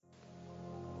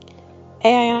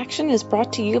AI in Action is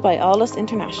brought to you by Aldus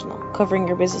International, covering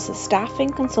your business's staffing,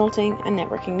 consulting, and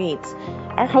networking needs.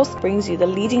 Our host brings you the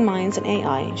leading minds in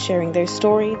AI, sharing their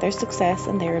story, their success,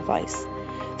 and their advice.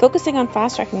 Focusing on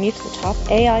fast-tracking you to the top,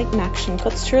 AI in Action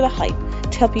cuts through the hype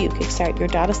to help you kickstart your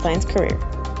data science career.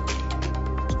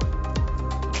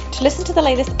 To listen to the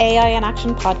latest AI in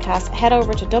Action podcast, head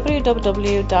over to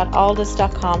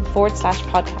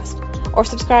www.aldus.com/podcast or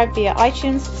subscribe via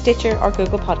iTunes, Stitcher, or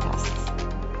Google Podcasts.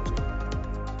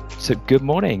 So good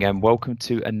morning and welcome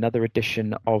to another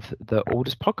edition of the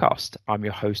Aldus podcast. I'm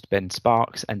your host, Ben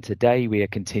Sparks, and today we are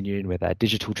continuing with our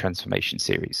digital transformation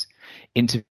series,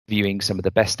 interviewing some of the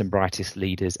best and brightest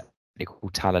leaders and technical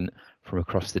talent from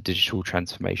across the digital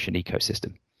transformation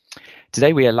ecosystem.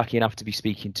 Today we are lucky enough to be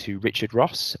speaking to Richard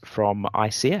Ross from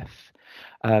ICF.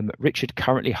 Richard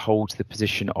currently holds the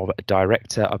position of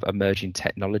Director of Emerging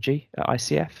Technology at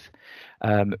ICF.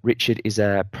 Richard is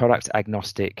a product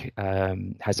agnostic,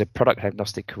 has a product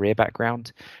agnostic career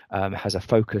background, has a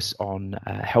focus on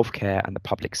healthcare and the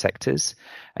public sectors.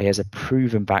 He has a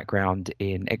proven background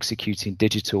in executing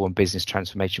digital and business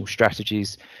transformational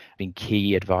strategies, been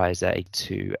key advisor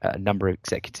to a number of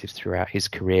executives throughout his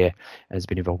career, and has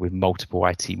been involved with multiple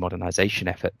IT modernization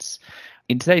efforts.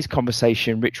 In today's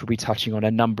conversation, Rich will be touching on a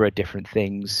number of different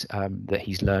things that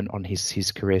he's learned on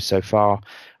his career so far.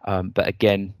 But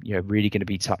again, really going to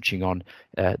be touching on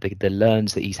the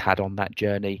learns that he's had on that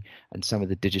journey and some of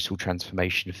the digital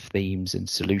transformation themes and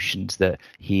solutions that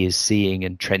he is seeing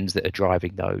and trends that are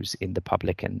driving those in the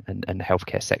public and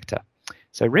healthcare sector.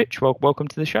 So, Rich, welcome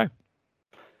to the show.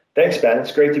 Thanks, Ben.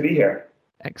 It's great to be here.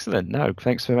 Excellent. No,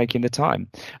 thanks for making the time.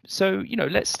 So,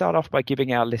 let's start off by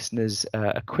giving our listeners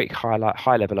a quick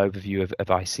high-level overview of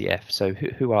ICF. So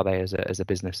who are they as a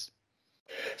business?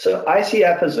 So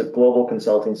ICF is a global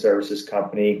consulting services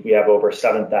company. We have over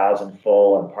 7,000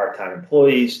 full and part-time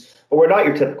employees, but we're not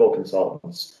your typical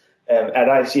consultants. At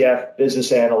ICF,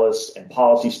 business analysts and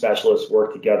policy specialists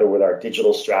work together with our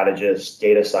digital strategists,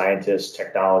 data scientists,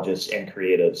 technologists, and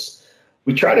creatives.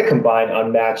 We try to combine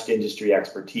unmatched industry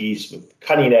expertise with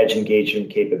cutting-edge engagement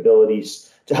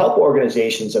capabilities to help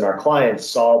organizations and our clients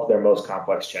solve their most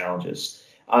complex challenges.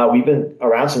 We've been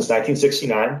around since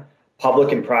 1969.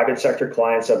 Public and private sector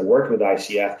clients have worked with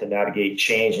ICF to navigate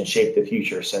change and shape the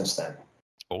future since then.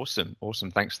 Awesome.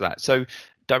 Thanks for that. So,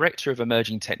 Director of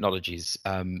Emerging Technologies,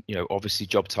 obviously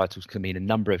job titles can mean a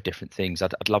number of different things.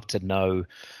 I'd love to know,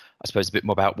 I suppose, a bit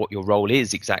more about what your role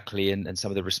is exactly and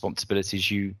some of the responsibilities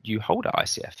you hold at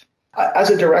ICF. As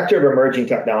a Director of Emerging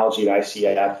Technology at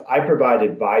ICF, I provide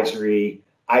advisory,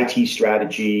 IT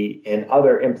strategy, and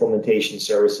other implementation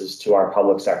services to our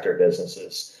public sector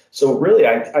businesses. So really,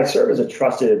 I serve as a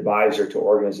trusted advisor to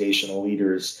organizational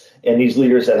leaders and these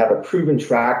leaders that have a proven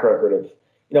track record of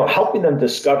helping them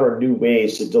discover new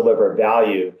ways to deliver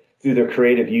value through the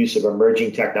creative use of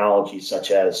emerging technologies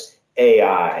such as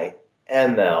AI,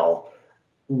 ML,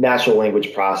 natural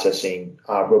language processing,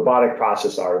 robotic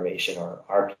process automation, or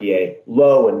RPA,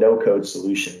 low and no-code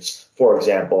solutions, for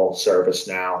example,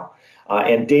 ServiceNow,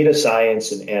 and data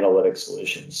science and analytics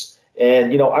solutions.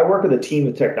 And, I work with a team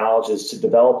of technologists to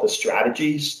develop the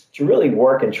strategies to really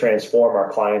work and transform our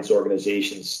clients'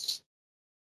 organizations,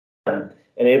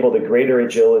 enable the greater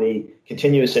agility,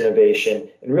 continuous innovation,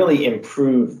 and really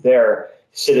improve their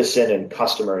citizen and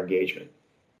customer engagement.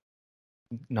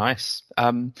 Nice.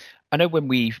 I know when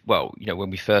we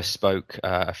first spoke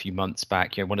a few months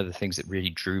back, one of the things that really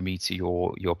drew me to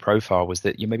your profile was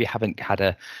that you maybe haven't had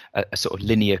a sort of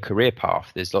linear career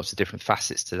path. There's lots of different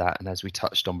facets to that, and as we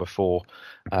touched on before,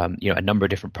 a number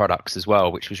of different products as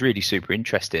well, which was really super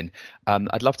interesting.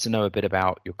 I'd love to know a bit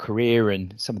about your career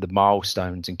and some of the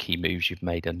milestones and key moves you've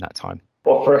made in that time.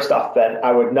 Well, first off, Ben,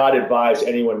 I would not advise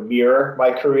anyone mirror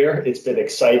my career. It's been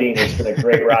exciting. It's been a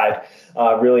great ride.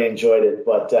 Really enjoyed it.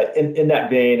 But in that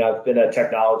vein, I've been a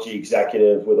technology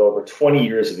executive with over 20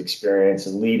 years of experience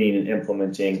in leading and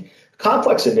implementing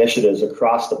complex initiatives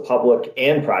across the public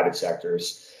and private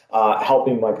sectors,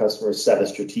 helping my customers set a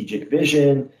strategic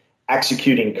vision,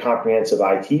 executing comprehensive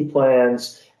IT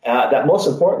plans that most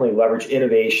importantly leverage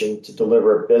innovation to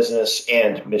deliver business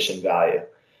and mission value.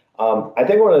 I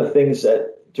think one of the things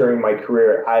that during my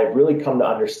career, I've really come to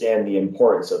understand the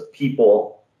importance of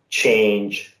people,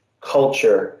 change,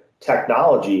 culture,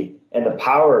 technology, and the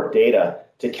power of data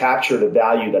to capture the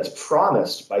value that's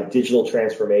promised by digital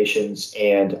transformations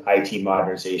and IT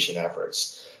modernization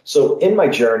efforts. So in my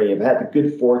journey, I've had the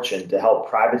good fortune to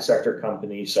help private sector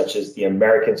companies such as the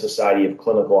American Society of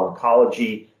Clinical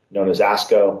Oncology, known as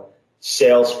ASCO,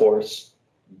 Salesforce,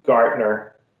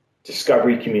 Gartner,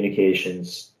 Discovery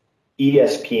Communications,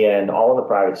 ESPN, all in the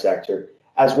private sector,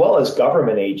 as well as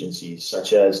government agencies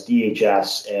such as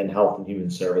DHS and Health and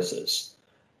Human Services.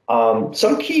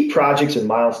 Some key projects and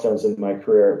milestones in my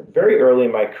career. Very early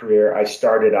in my career, I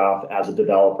started off as a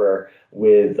developer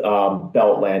with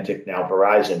Bell Atlantic, now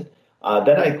Verizon.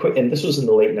 Then I quit, and this was in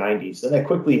the late 90s. Then I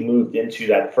quickly moved into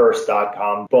that first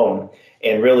 .com boom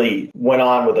and really went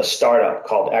on with a startup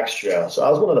called Xtrio. So I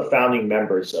was one of the founding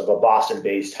members of a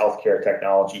Boston-based healthcare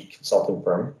technology consulting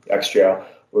firm, Xtrio.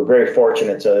 We're very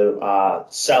fortunate to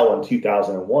sell in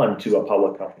 2001 to a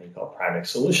public company called Primix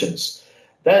Solutions.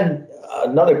 Then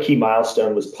another key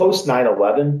milestone was post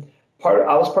 9/11.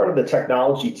 I was part of the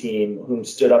technology team who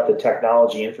stood up the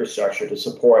technology infrastructure to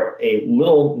support a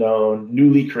little-known,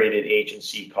 newly created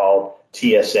agency called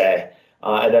TSA.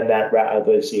 And then that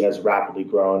obviously has rapidly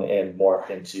grown and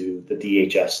morphed into the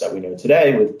DHS that we know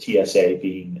today, with TSA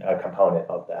being a component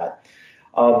of that.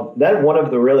 Then one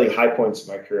of the really high points of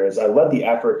my career is I led the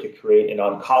effort to create an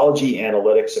oncology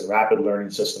analytics and rapid learning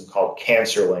system called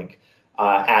CancerLink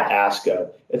at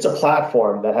ASCO. It's a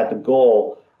platform that had the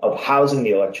goal of housing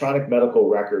the electronic medical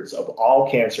records of all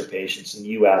cancer patients in the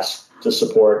U.S. to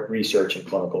support research and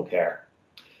clinical care.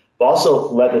 I've also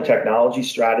led the technology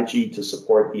strategy to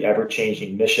support the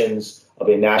ever-changing missions of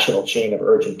a national chain of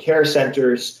urgent care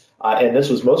centers, and this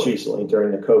was most recently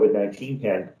during the COVID-19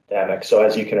 pandemic. So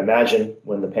as you can imagine,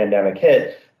 when the pandemic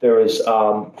hit, there was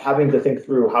having to think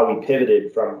through how we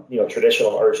pivoted from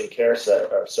traditional urgent care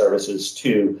services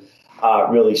to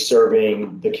really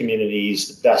serving the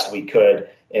communities the best we could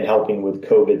and helping with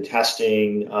COVID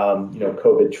testing,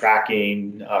 COVID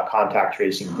tracking, contact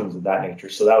tracing, things of that nature.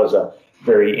 So that was a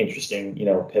very interesting,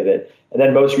 pivot. And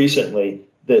then most recently,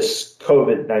 this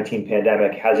COVID-19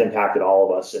 pandemic has impacted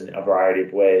all of us in a variety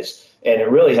of ways. And it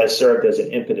really has served as an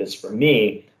impetus for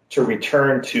me to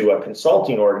return to a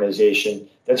consulting organization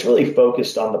that's really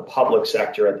focused on the public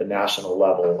sector at the national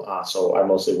level. So I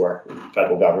mostly work with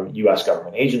federal government, U.S.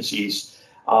 government agencies.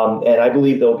 And I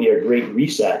believe there'll be a great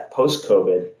reset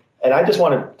post-COVID. And I just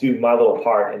want to do my little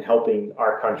part in helping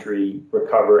our country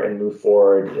recover and move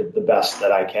forward the best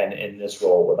that I can in this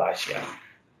role with ICF.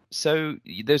 So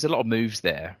there's a lot of moves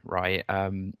there, right?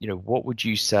 What would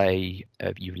you say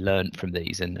you've learned from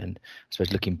these? And I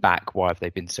suppose looking back, why have they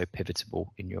been so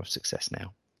pivotal in your success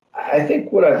now? I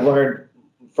think what I've learned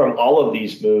from all of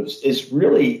these moves is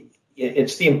really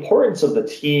it's the importance of the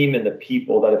team and the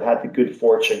people that have had the good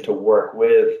fortune to work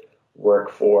with,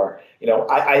 work for.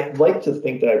 I like to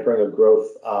think that I bring a growth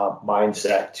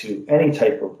mindset to any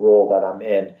type of role that I'm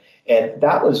in. And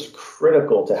that was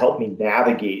critical to help me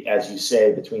navigate, as you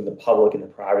say, between the public and the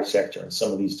private sector in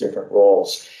some of these different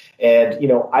roles. And,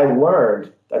 I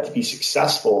learned that to be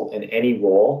successful in any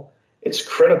role, it's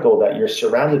critical that you're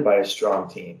surrounded by a strong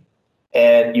team.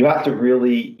 And you have to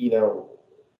really,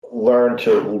 learn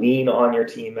to lean on your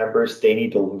team members. They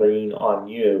need to lean on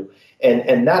you.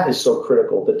 And that is so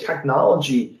critical. The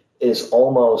technology is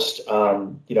almost, a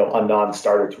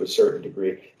non-starter to a certain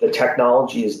degree. The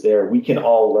technology is there. We can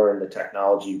all learn the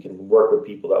technology. You can work with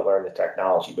people that learn the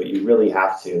technology, but you really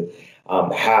have to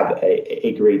have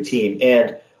a great team.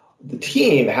 And the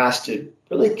team has to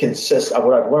really consist of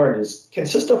what I've learned is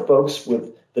consist of folks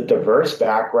with the diverse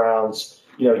backgrounds.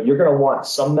 You're going to want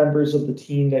some members of the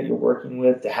team that you're working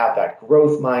with to have that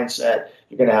growth mindset.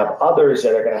 You're going to have others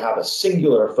that are going to have a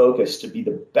singular focus to be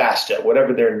the best at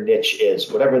whatever their niche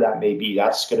is, whatever that may be.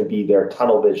 That's going to be their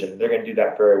tunnel vision. They're going to do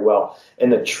that very well.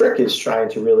 And the trick is trying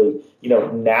to really,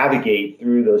 navigate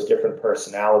through those different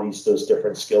personalities, those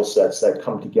different skill sets that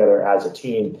come together as a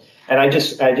team. And I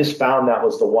just found that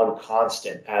was the one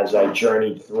constant as I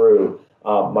journeyed through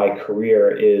my career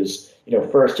is,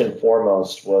 first and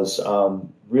foremost was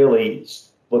really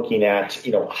looking at,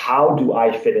 how do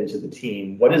I fit into the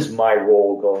team? What is my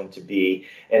role going to be?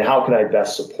 And how can I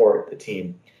best support the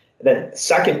team? And then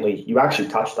secondly, you actually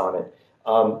touched on it.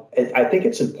 I think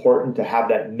it's important to have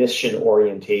that mission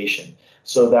orientation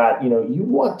so that, you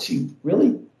want to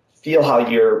really feel how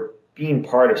you're being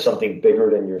part of something bigger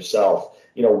than yourself.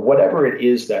 Whatever it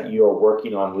is that you're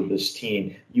working on with this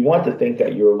team, you want to think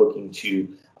that you're looking to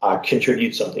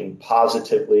contribute something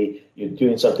positively. You're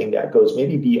doing something that goes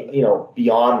maybe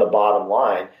beyond the bottom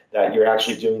line, that you're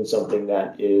actually doing something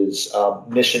that is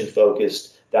mission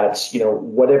focused. That's,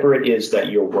 whatever it is that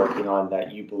you're working on,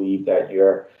 that you believe that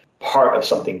you're part of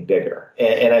something bigger.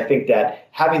 And I think that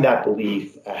having that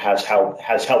belief has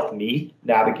helped me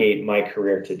navigate my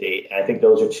career to date. And I think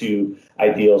those are two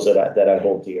ideals that I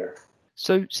hold dear.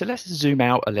 So let's zoom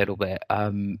out a little bit.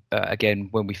 Again,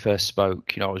 when we first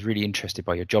spoke, I was really interested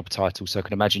by your job title. So I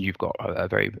can imagine you've got a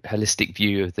very holistic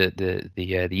view of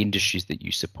the industries that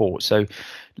you support. So,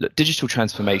 look, digital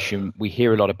transformation, we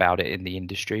hear a lot about it in the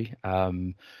industry.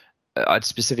 I'd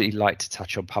specifically like to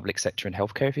touch on public sector and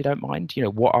healthcare, if you don't mind.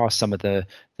 What are some of the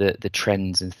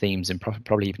trends and themes and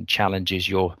probably even challenges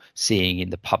you're seeing in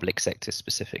the public sector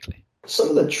specifically? Some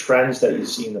of the trends that you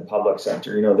see in the public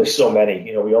sector, there's so many.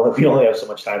 We only have so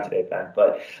much time today, Ben,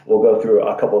 but we'll go through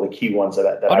a couple of the key ones that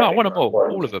I want them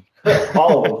all of them.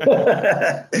 All of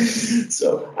them.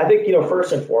 So I think,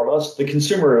 first and foremost, the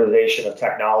consumerization of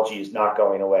technology is not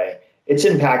going away. It's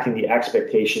impacting the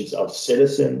expectations of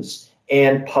citizens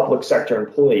and public sector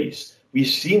employees. We've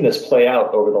seen this play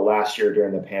out over the last year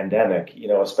during the pandemic,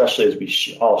 especially as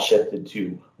we all shifted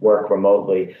to work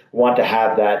remotely. We want to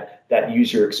have that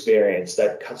user experience,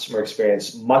 that customer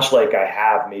experience, much like I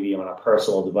have maybe on a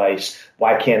personal device.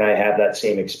 Why can't I have that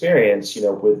same experience,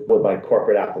 with my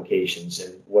corporate applications,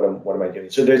 and what am I doing?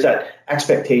 So there's that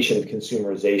expectation of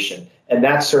consumerization, and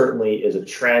that certainly is a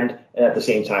trend. And at the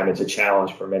same time, it's a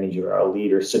challenge for many of our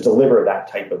leaders to deliver that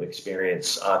type of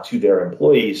experience to their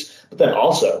employees, but then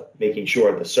also making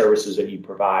sure the services that you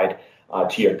provide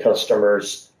to your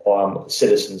customers,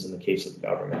 citizens in the case of the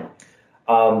government.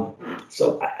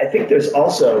 So I think there's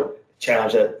also a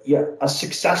challenge that a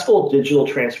successful digital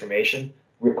transformation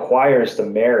requires the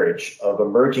marriage of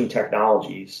emerging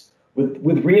technologies with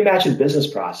reimagined business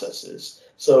processes.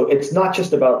 So it's not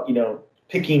just about,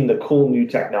 picking the cool new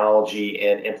technology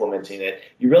and implementing it.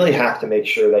 You really have to make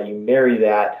sure that you marry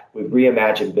that with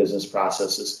reimagined business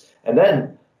processes, and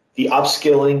then the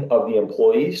upskilling of the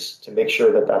employees to make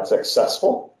sure that that's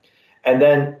successful. And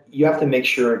then you have to make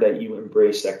sure that you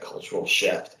embrace that cultural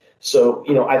shift. So,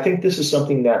 I think this is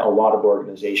something that a lot of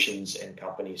organizations and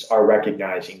companies are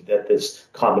recognizing, that this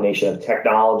combination of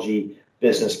technology,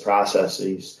 business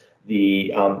processes,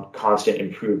 the constant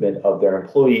improvement of their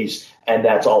employees, and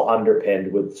that's all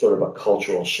underpinned with sort of a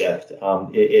cultural shift.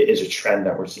 It is a trend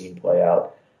that we're seeing play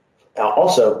out.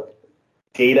 Also,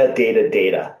 data,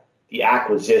 the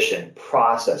acquisition,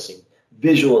 processing,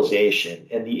 visualization,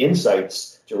 and the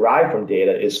insights derived from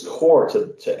data is core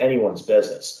to anyone's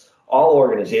business. All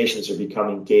organizations are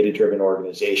becoming data-driven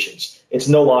organizations. It's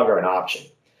no longer an option.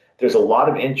 There's a lot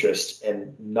of interest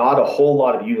and not a whole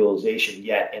lot of utilization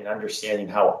yet in understanding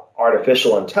how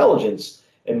artificial intelligence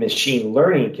and machine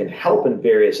learning can help in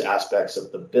various aspects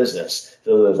of the business.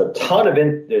 So there's a ton of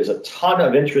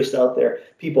interest out there.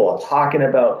 People are talking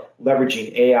about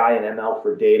leveraging AI and ML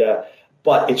for data,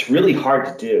 but it's really hard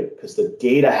to do because the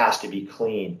data has to be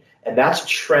clean. And that's a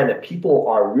trend that people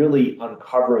are really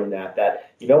uncovering,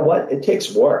 that it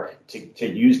takes work to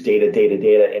use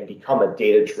data and become a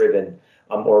data-driven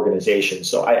organization.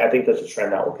 So I think that's a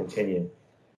trend that will continue.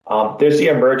 There's the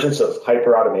emergence of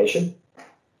hyper-automation.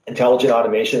 Intelligent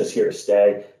automation is here to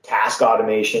stay. Task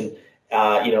automation,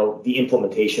 the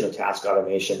implementation of task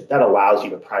automation, that allows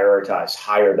you to prioritize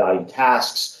higher value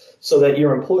tasks so that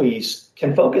your employees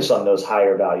can focus on those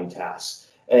higher value tasks.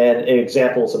 And an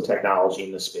example of some technology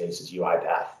in this space is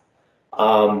UiPath.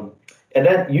 And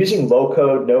then using low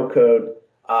code, no code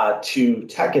to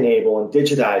tech enable and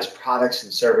digitize products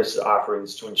and services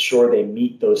offerings to ensure they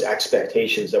meet those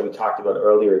expectations that we talked about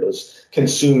earlier, those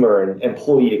consumer and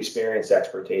employee experience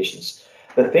expectations.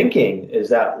 The thinking is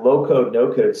that low code,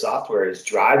 no code software is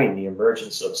driving the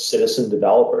emergence of citizen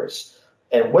developers.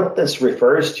 And what this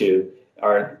refers to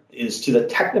is to the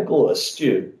technical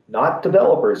astute, not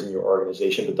developers in your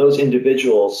organization, but those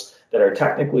individuals that are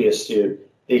technically astute.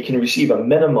 They can receive a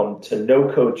minimum to no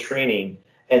code training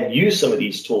and use some of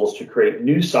these tools to create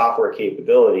new software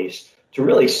capabilities to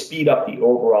really speed up the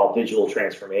overall digital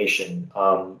transformation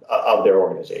of their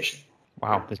organization.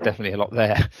 Wow, there's definitely a lot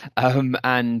there.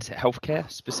 And healthcare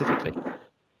specifically?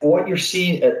 What you're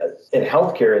seeing in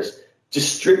healthcare is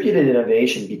distributed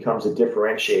innovation becomes a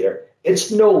differentiator.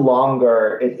 It's no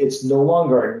longer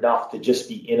enough to just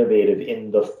be innovative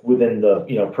within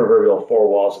the proverbial four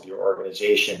walls of your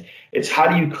organization. It's how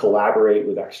do you collaborate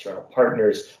with external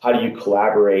partners? How do you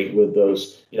collaborate with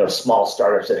those small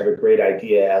startups that have a great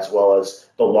idea, as well as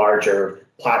the larger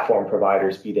platform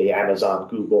providers, be they Amazon,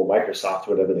 Google, Microsoft,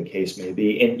 whatever the case may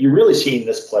be. And you're really seeing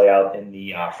this play out in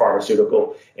the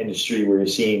pharmaceutical industry, where you're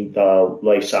seeing the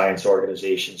life science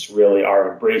organizations really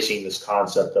are embracing this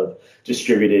concept of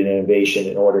distributed innovation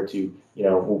in order to,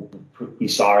 we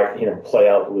saw it, play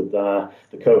out with the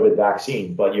COVID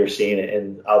vaccine, but you're seeing it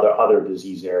in other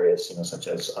disease areas, such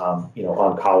as,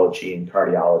 oncology and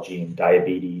cardiology and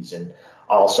diabetes and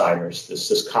Alzheimer's,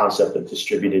 this concept of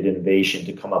distributed innovation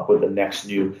to come up with the next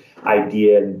new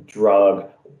idea and drug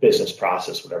business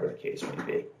process, whatever the case may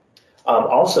be.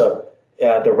 Also,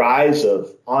 the rise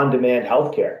of on-demand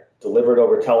healthcare delivered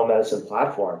over telemedicine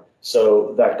platform.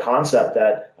 So that concept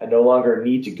that I no longer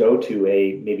need to go to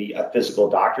maybe a physical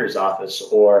doctor's office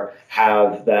or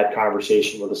have that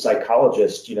conversation with a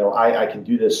psychologist. I can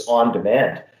do this on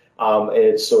demand.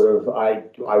 It's sort of I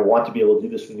want to be able to do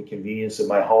this from the convenience of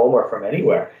my home or from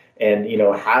anywhere, and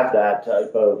have that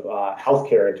type of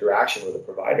healthcare interaction with a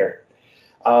provider.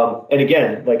 And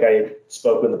again, like I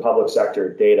spoke in the public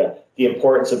sector, data, the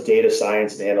importance of data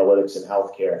science and analytics in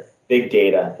healthcare, big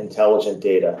data, intelligent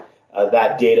data,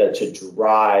 that data to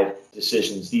drive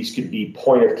decisions. These could be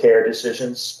point of care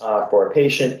decisions for a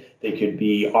patient. They could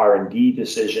be R&D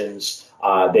decisions.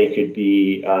 They could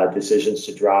be decisions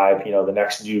to drive, the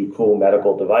next new cool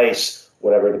medical device,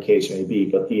 whatever the case may be.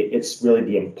 But it's really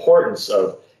the importance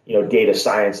of data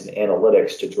science and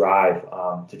analytics to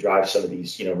drive some of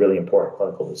these really important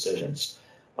clinical decisions.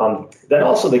 Then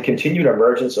also the continued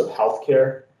emergence of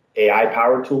healthcare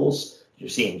AI-powered tools. You're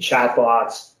seeing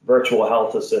chatbots, virtual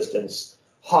health assistants,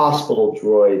 hospital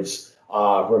droids,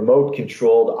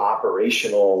 remote-controlled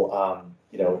operational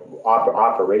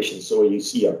operations. So you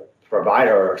see a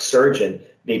provider or a surgeon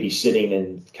maybe sitting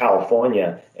in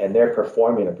California and they're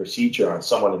performing a procedure on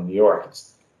someone in New York.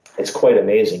 It's quite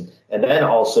amazing. And then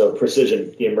also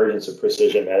the emergence of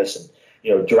precision medicine,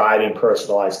 driving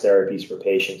personalized therapies for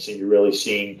patients. And you're really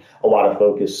seeing a lot of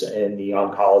focus in the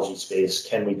oncology space.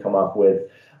 Can we come up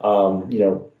with,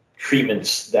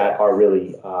 treatments that are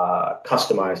really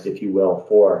customized, if you will,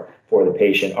 for the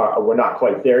patient? We're not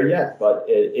quite there yet, but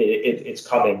it's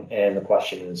coming. And the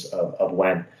question is of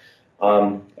when.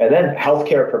 And then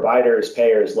healthcare providers,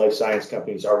 payers, life science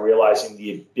companies are realizing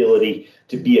the ability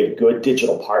to be a good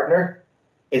digital partner.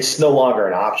 It's no longer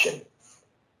an option.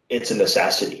 It's a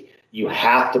necessity. You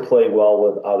have to play well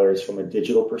with others from a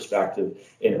digital perspective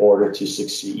in order to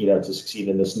succeed,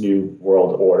 in this new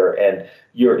world order. And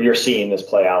you're seeing this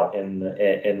play out in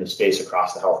the space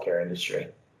across the healthcare industry.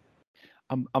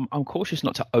 I'm cautious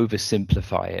not to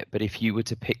oversimplify it, but if you were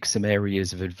to pick some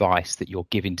areas of advice that you're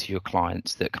giving to your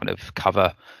clients that kind of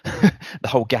cover the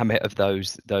whole gamut of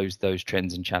those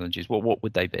trends and challenges, what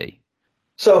would they be?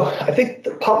 So I think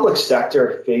the public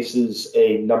sector faces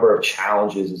a number of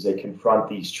challenges as they confront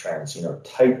these trends.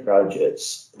 Tight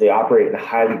budgets. They operate in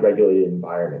highly regulated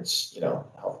environments.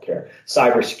 Healthcare,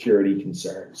 cybersecurity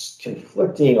concerns,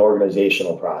 conflicting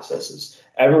organizational processes,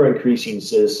 ever-increasing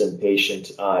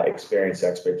citizen-patient experience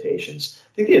expectations.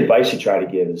 I think the advice you try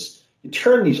to give is you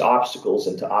turn these obstacles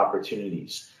into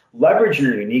opportunities. Leverage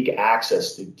your unique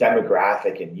access to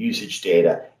demographic and usage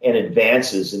data and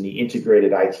advances in the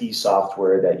integrated IT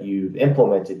software that you've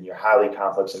implemented in your highly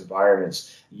complex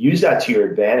environments. Use that to your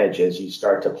advantage as you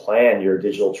start to plan your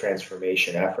digital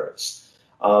transformation efforts.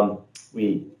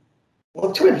 We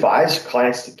look to advise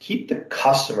clients to keep the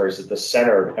customers at the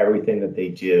center of everything that they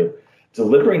do.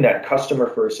 Delivering that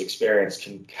customer-first experience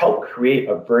can help create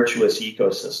a virtuous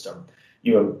ecosystem.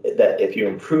 That if you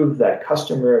improve that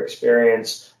customer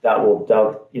experience, that will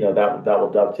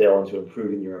dovetail into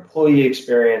improving your employee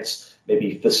experience.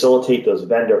 Maybe facilitate those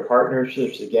vendor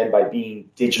partnerships again by being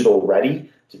digital ready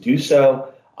to do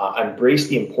so. Embrace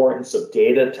the importance of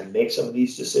data to make some of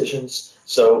these decisions.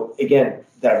 So again,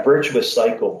 that virtuous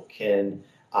cycle can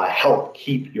help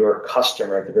keep your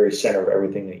customer at the very center of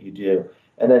everything that you do.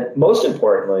 And then most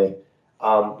importantly,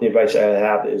 the advice I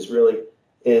have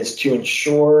is to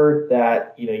ensure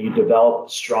that you develop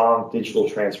strong digital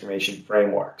transformation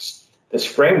frameworks. This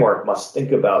framework must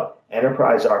think about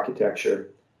enterprise architecture,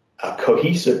 a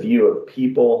cohesive view of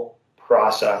people,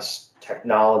 process,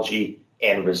 technology,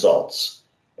 and results.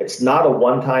 It's not a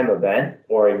one-time event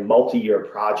or a multi-year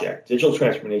project. Digital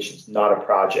transformation is not a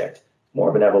project, more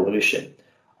of an evolution.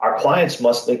 Our clients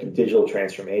must think of digital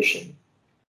transformation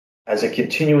as a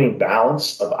continuing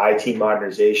balance of IT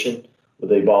modernization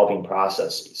with evolving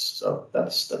processes. So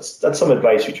that's some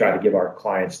advice we try to give our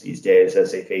clients these days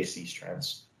as they face these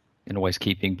trends. And always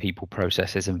keeping people,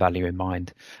 processes, and value in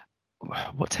mind.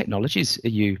 What technologies are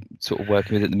you sort of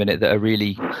working with at the minute that are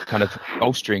really kind of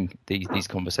bolstering these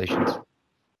conversations?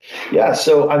 Yeah,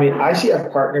 so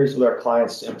ICF partners with our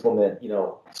clients to implement,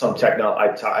 some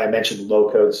technology. I mentioned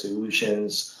low-code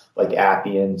solutions like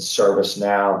Appian,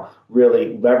 ServiceNow,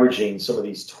 really leveraging some of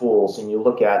these tools. And you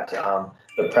look at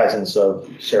the presence of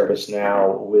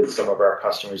ServiceNow with some of our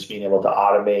customers being able to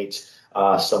automate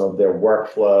some of their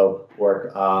workflow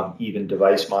work, even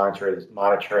device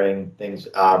monitoring things,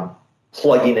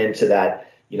 plugging into that,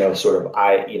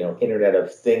 Internet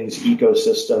of Things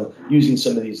ecosystem. Using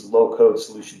some of these low-code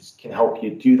solutions can help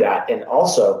you do that. And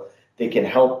also, they can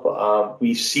help.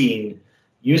 We've seen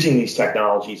using these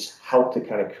technologies help to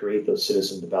kind of create those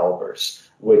citizen developers,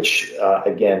 which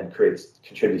again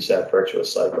contributes to that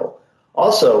virtuous cycle.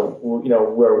 Also,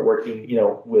 we're working,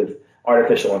 with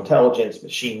artificial intelligence,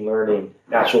 machine learning,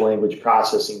 natural language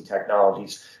processing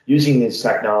technologies, using these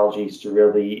technologies to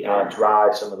really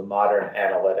drive some of the modern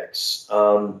analytics.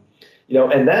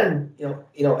 And then,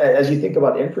 as you think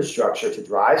about infrastructure to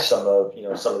drive some of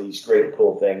these great,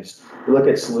 cool things, we look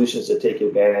at solutions that take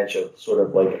advantage of sort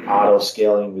of like auto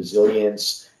scaling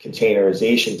resilience,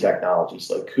 containerization technologies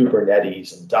like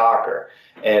Kubernetes and Docker,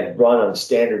 and run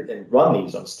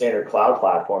these on standard cloud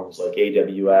platforms like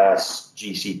AWS,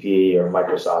 GCP, or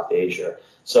Microsoft Azure.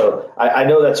 So I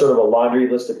know that's sort of a laundry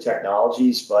list of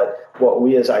technologies, but what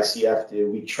we as ICF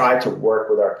do, we try to work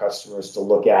with our customers to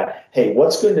look at, hey,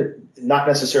 what's going to not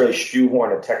necessarily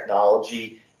shoehorn a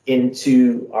technology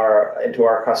into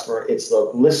our customer. It's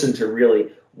to listen to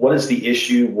really what is the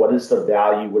issue, what is the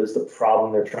value, what is the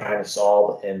problem they're trying to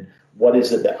solve, and what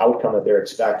is it, the outcome that they're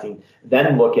expecting.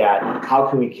 Then look at how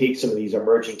can we take some of these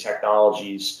emerging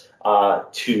technologies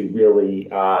to really,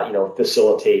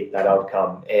 facilitate that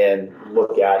outcome, and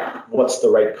look at what's the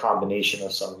right combination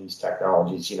of some of these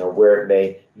technologies, where it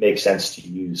may make sense to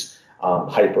use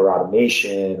hyper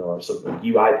automation or something like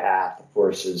UiPath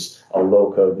versus a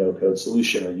low code, no code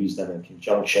solution, or use them in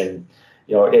conjunction.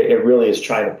 It really is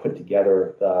trying to put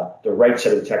together the right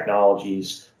set of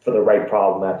technologies for the right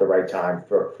problem at the right time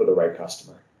for the right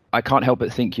customer. I can't help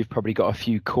but think you've probably got a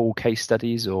few cool case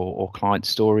studies or client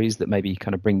stories that maybe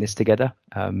kind of bring this together.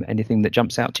 Anything that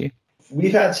jumps out to you?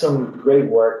 We've had some great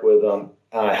work with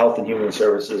Health and Human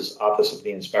Services, Office of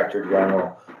the Inspector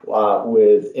General,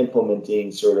 with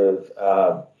implementing sort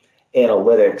of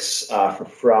analytics for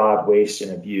fraud, waste,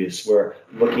 and abuse. We're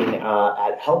looking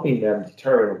at helping them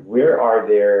determine where are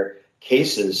their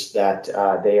cases that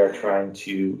they are trying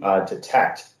to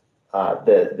detect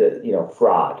the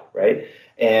fraud, right?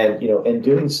 And in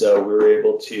doing so, we were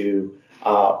able to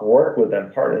work with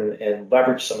them, partner, and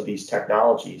leverage some of these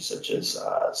technologies, such as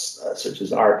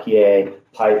RPA,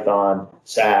 Python,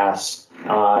 SAS,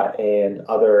 and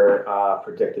other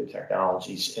predictive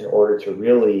technologies, in order to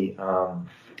really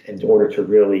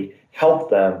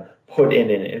help them put in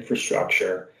an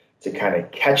infrastructure to kind of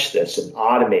catch this and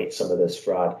automate some of this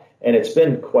fraud. And it's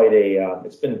been quite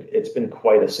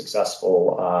a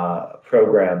successful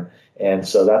program. And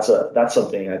so that's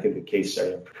something I think the case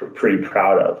study I'm pretty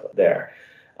proud of there.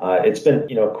 It's been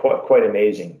quite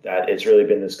amazing that it's really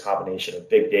been this combination of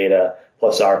big data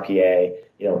plus RPA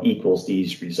equals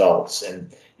these results.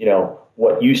 And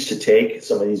what used to take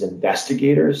some of these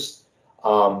investigators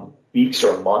weeks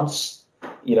or months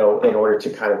in order to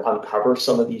kind of uncover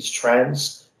some of these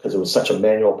trends, because it was such a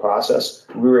manual process,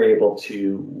 we were able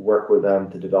to work with them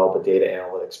to develop a data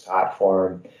analytics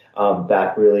platform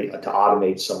that really to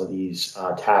automate some of these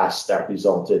tasks that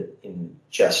resulted in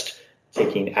just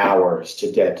taking hours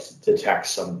to detect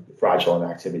some fraudulent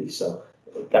activity. So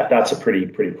that's a pretty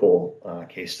cool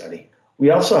case study. We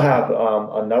also have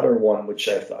another one, which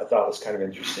I thought was kind of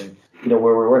interesting, where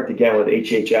we worked again with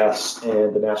HHS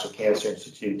and the National Cancer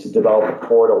Institute to develop a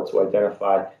portal to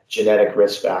identify genetic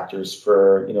risk factors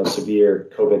for, severe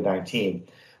COVID-19,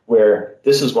 where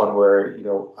this is one where,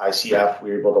 ICF,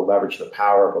 we were able to leverage the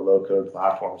power of a low-code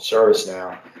platform,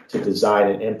 ServiceNow, to design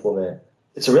and implement.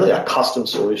 It's really a custom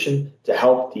solution to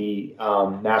help the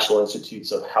National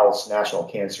Institutes of Health's National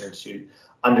Cancer Institute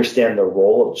understand the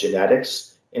role of genetics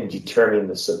in determining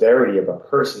the severity of a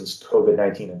person's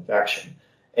COVID-19 infection.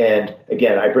 And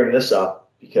again, I bring this up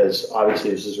because obviously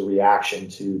this is a reaction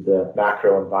to the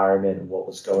macro environment and what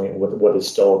is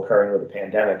still occurring with the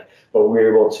pandemic. But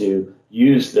we're able to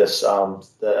use this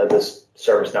this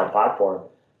ServiceNow platform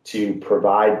to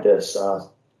provide this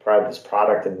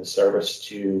product and the service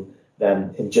to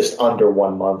them in just under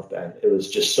 1 month. Then it was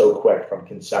just so quick from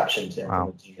conception to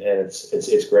implementing, and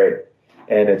it's great.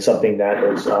 And it's something that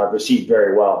is received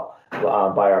very well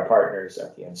by our partners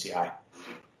at the NCI.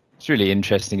 It's really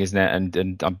interesting, isn't it?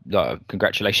 And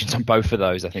congratulations on both of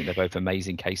those. I think they're both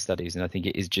amazing case studies. And I think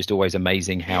it is just always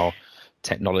amazing how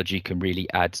technology can really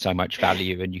add so much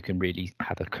value, and you can really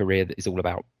have a career that is all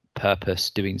about purpose,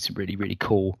 doing some really, really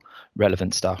cool,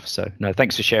 relevant stuff. So no,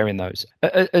 thanks for sharing those.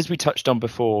 As we touched on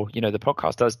before, the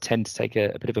podcast does tend to take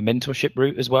a bit of a mentorship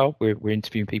route as well. We're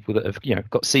interviewing people that have,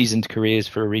 got seasoned careers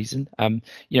for a reason.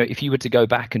 If you were to go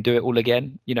back and do it all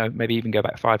again, maybe even go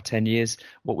back 5-10 years,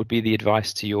 what would be the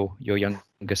advice to your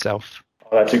younger self?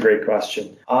 Oh, that's a great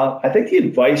question. I think the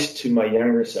advice to my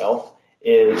younger self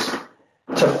is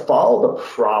to follow the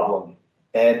problem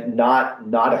and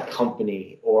not a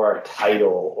company or a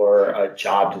title or a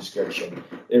job description.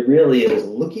 It really is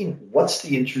looking, what's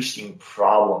the interesting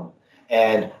problem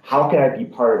and how can I be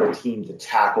part of a team to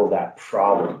tackle that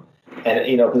problem? And,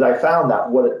 because I found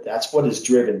that that's what has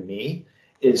driven me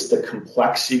is the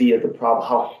complexity of the problem,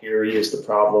 how hairy is the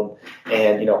problem,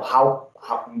 and, how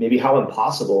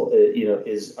impossible,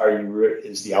 is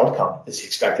the outcome, is the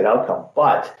expected outcome.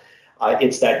 But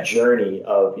it's that journey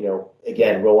of,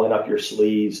 again, rolling up your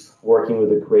sleeves, working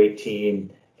with a great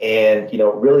team, and,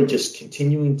 really just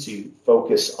continuing to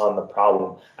focus on the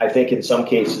problem. I think in some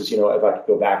cases, if I could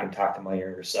go back and talk to my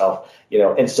younger self,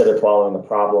 instead of following the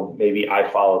problem, maybe I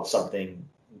followed something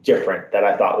different that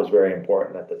I thought was very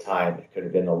important at the time. It could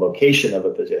have been the location of a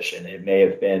position. It may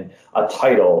have been a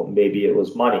title. Maybe it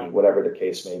was money, whatever the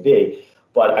case may be.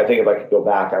 But I think if I could go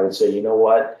back, I would say, you know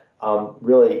what?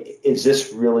 Really, is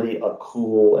this really a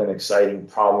cool and exciting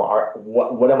problem?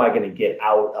 What am I going to get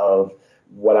out of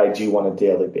what I do on a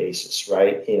daily basis,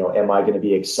 right? Am I going to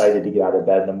be excited to get out of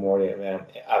bed in the morning?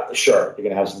 Sure, you're going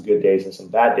to have some good days and some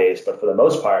bad days, but for the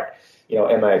most part,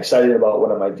 am I excited about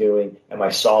what am I doing? Am I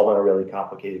solving a really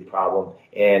complicated problem?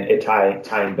 And it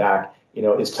tying back,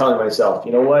 is telling myself,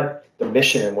 you know what, the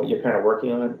mission and what you're kind of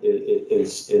working on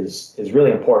is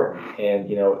really important. And,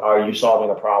 are you solving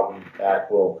a problem that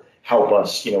will help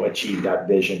us, achieve that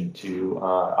vision to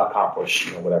accomplish,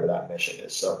 whatever that mission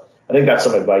is. So I think that's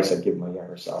some advice I'd give my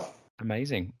younger self.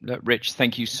 Amazing. Look, Rich,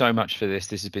 thank you so much for this.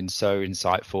 This has been so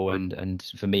insightful and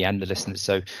for me and the listeners.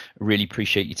 So really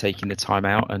appreciate you taking the time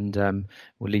out, and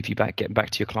we'll leave you getting back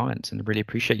to your clients, and really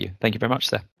appreciate you. Thank you very much,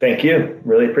 sir. Thank you.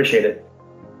 Really appreciate it.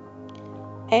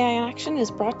 AI in Action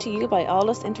is brought to you by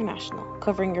Aldus International,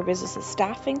 covering your business's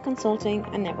staffing, consulting,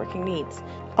 and networking needs.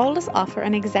 Aldus offer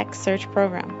an exec search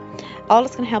program.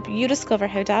 Aldus can help you discover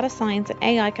how data science and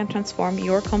AI can transform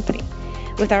your company.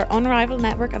 With our unrivaled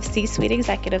network of C-suite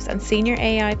executives and senior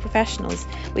AI professionals,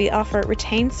 we offer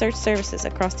retained search services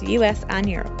across the US and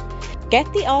Europe.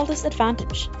 Get the Aldus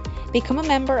advantage. Become a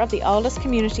member of the Aldus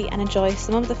community and enjoy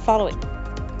some of the following: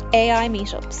 AI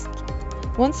meetups.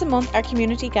 Once a month, our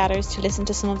community gathers to listen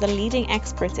to some of the leading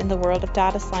experts in the world of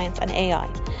data science and AI.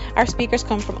 Our speakers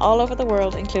come from all over the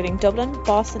world, including Dublin,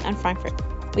 Boston, and Frankfurt.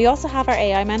 We also have our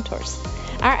AI mentors.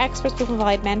 Our experts will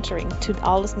provide mentoring to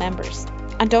Aldus members.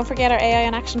 And don't forget our AI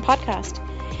in Action podcast.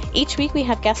 Each week we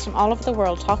have guests from all over the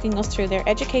world talking us through their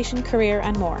education, career,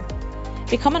 and more.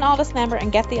 Become an Aldus member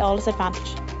and get the Aldus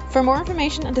advantage. For more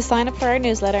information and to sign up for our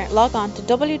newsletter, log on to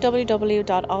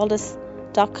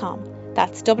www.aldus.com.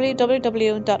 That's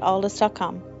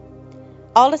www.aldus.com.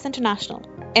 Aldus International,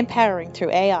 empowering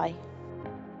through AI.